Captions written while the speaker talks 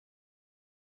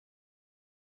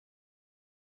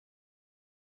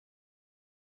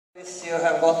You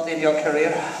have got in your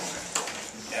career?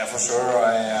 Yeah, for sure.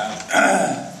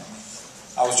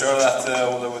 I was sure that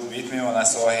Ole would beat me when I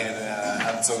saw he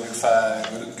had so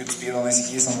good speed on his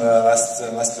skis on the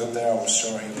last loop there. I was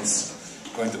sure he was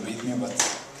going to beat me, but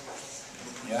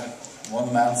yeah,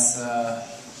 one man's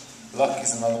luck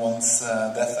is another one's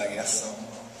death, I guess. So.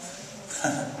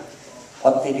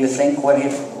 What did you think when he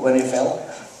fell?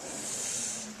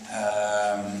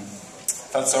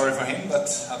 Felt sorry for him, but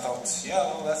I thought, yeah,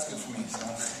 well, that's good for me. So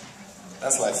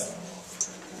that's life.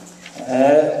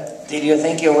 Did you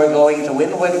think you were going to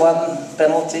win with one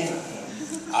penalty?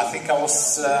 I think I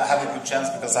was had a good chance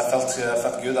because I felt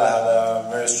good. I had a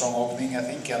very strong opening, I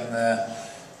think, and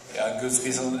yeah, good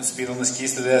speed on the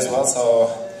skis today as well. So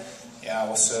yeah, I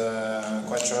was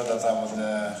quite sure that I would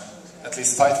at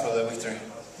least fight for the victory.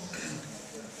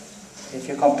 If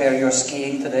you compare your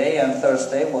skiing today and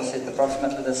Thursday, was it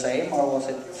approximately the same, or was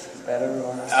it better?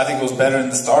 Or? I think it was better in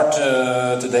the start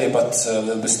today, but a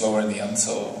little bit slower in the end.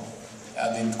 So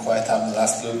I didn't quite have the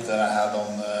last loop that I had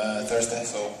on Thursday.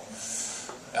 So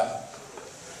yeah.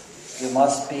 You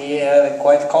must be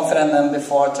quite confident then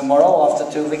before tomorrow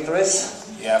after 2 victories.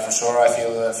 Yeah, for sure. I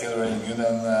feel really good,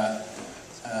 and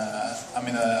I'm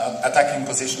in an attacking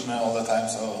position all the time.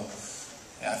 So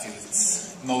yeah, I feel it's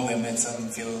no limits and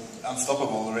feel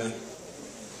unstoppable, really.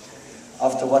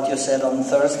 After what you said on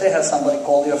Thursday, has somebody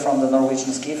called you from the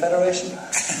Norwegian Ski Federation?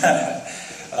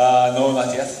 No,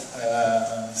 not yet.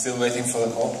 Still waiting for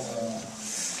the call. So,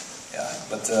 yeah,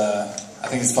 but I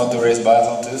think it's fun to race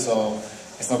biathlon too, so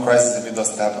it's no crisis if it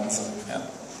doesn't happen. So yeah.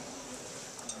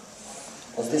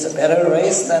 Was this a better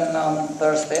race than on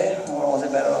Thursday, or was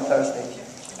it better on Thursday?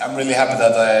 I'm really happy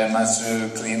that I managed to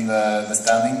clean the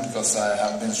standing, because I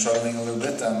have been struggling a little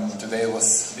bit, and today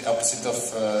was the opposite of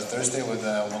Thursday with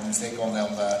one mistake only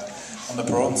on the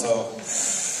prone. So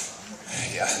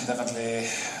yeah, definitely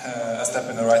a step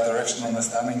in the right direction on the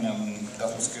standing, and that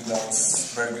was good. That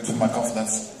was very good for my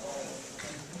confidence.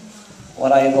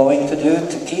 What are you going to do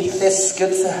to keep this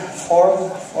good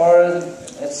form, or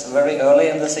it's very early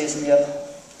in the season yet?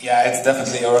 Yeah, it's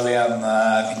definitely early, and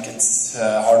I think it's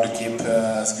hard to keep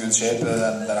as good shape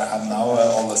that I have now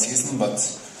all the season. But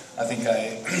I think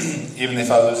even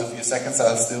if I lose a few seconds,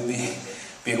 I'll still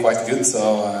be quite good.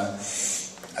 So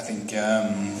I think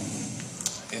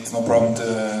it's no problem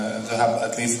to have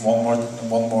at least one more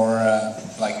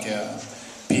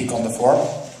peak on the form.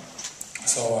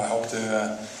 So I hope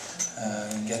to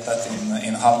get that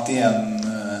in Hamti, and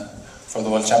for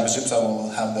the World Championships I will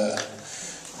have the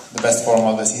best form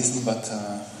of the season, but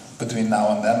between now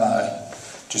and then I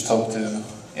just hope to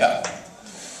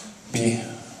be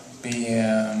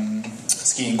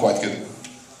skiing quite good.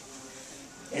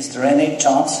 Is there any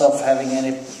chance of having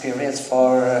any periods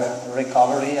for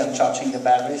recovery and charging the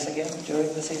batteries again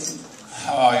during the season?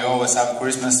 You always have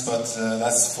Christmas, but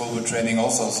that's full with training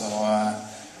also, so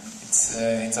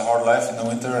it's a hard life in the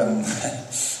winter, and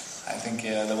I think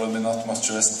there will be not much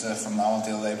rest from now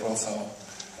until April, so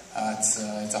it's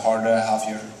a hard half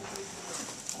year.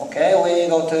 Okay, we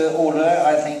go to Ole.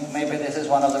 I think maybe this is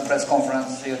one of the press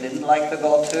conferences you didn't like to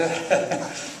go to.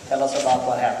 Tell us about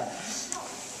what happened.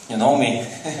 You know me.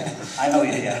 I know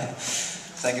you, yeah.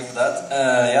 Thank you for that.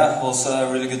 Yeah, it was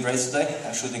a really good race today.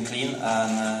 Shooting clean,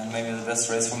 and maybe the best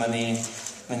race for many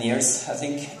years, I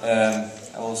think.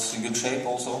 I was in good shape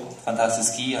also. Fantastic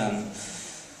ski, and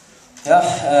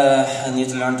yeah, I need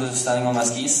to learn to standing on my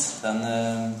skis. Then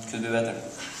could be better.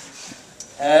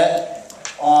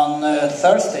 On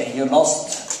Thursday you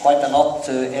lost quite a lot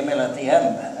to Emil at the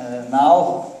end.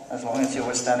 Now, as long as you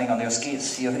were standing on your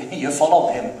skis, you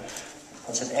followed him.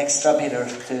 Was it extra bitter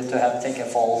to have take a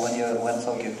fall when you went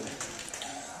so good?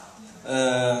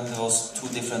 There was 2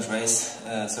 different races,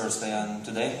 Thursday and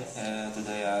today.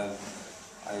 Today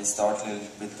I start a little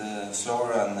bit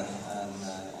slower, and on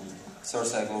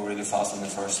Thursday I go really fast in the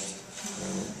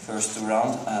first 2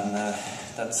 rounds, and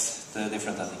that's the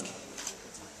difference, I think.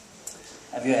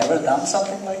 Have you ever done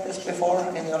something like this before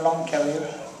in your long career?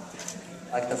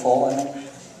 Like the fall, I mean?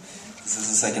 This is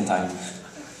the second time.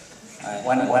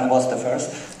 When was the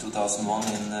first? 2001,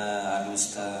 I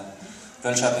lost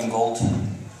World Champion gold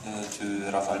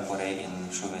to Rafael Poré in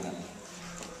Slovenia.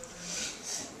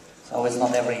 So it's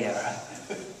not every year.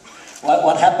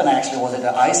 What happened actually? Was it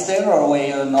the ice there, or were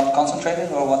you not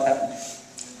concentrated, or what happened?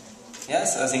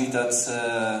 Yes, I think that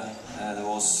there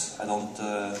was. I don't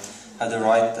have the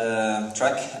right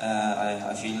track.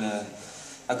 I feel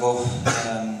I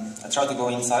try to go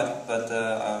inside, but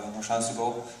I have no chance to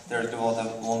go directly what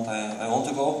I want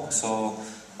to go. So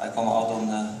I come out on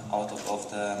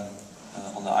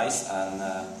the ice, and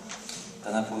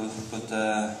then I put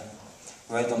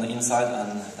great on the inside,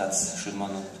 and that should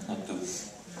man not do.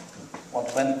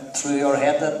 What went through your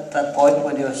head at that point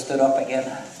when you stood up again?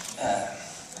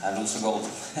 I lose a goal.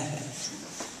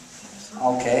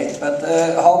 Okay, but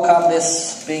how come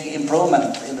this big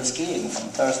improvement in the skiing from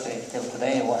Thursday till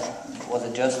today? Was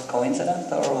it just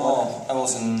coincidence, or what? I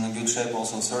was in good shape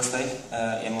also on Thursday.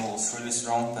 Emil was really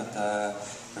strong, but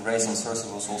the race on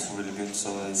Thursday was also really good, so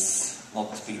it's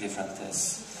not a big difference.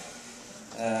 It's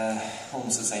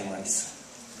almost the same race.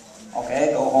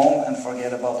 Okay, go home and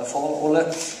forget about the fall. Ole,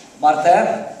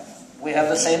 Martin, we have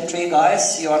the same three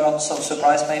guys. You are not so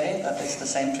surprised maybe that it's the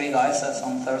same three guys as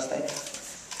on Thursday?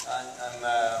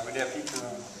 I'm really happy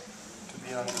to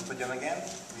be on the podium again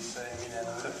with Emil and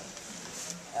Ole.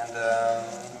 And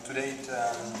today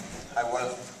I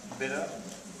was better,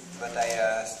 but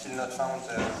I still not found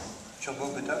the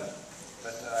turbo better.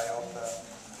 But I hope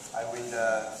I will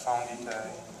find it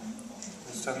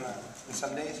in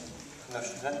some days. No,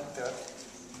 shouldn't.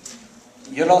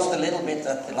 You lost a little bit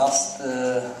at the last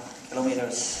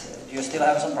kilometers. Do you still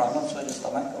have some problems with the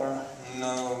stomach, or?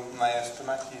 No, my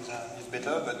stomach is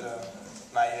better, but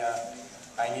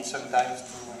I need some time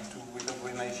to recover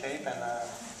in my shape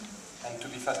and to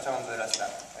be faster on the last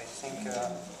lap. I think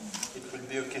it will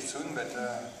be okay soon, but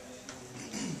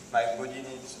my body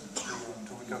needs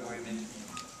to recover a bit.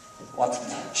 What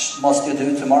must you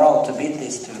do tomorrow to beat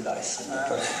these two guys?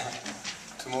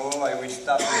 Tomorrow I will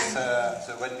start with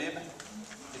the wet bib.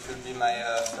 It will be my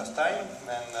first time,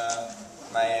 and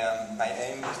my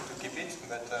aim is to keep it,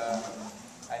 but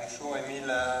I'm sure Emil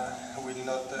will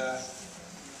not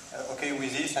okay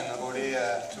with this, and Ole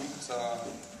too, so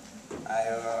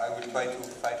I will try to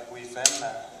fight with them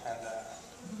and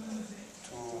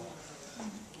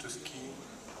to ski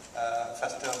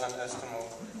faster than us tomorrow.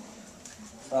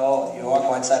 So you are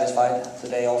quite satisfied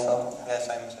today also? Yes,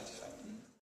 I'm satisfied.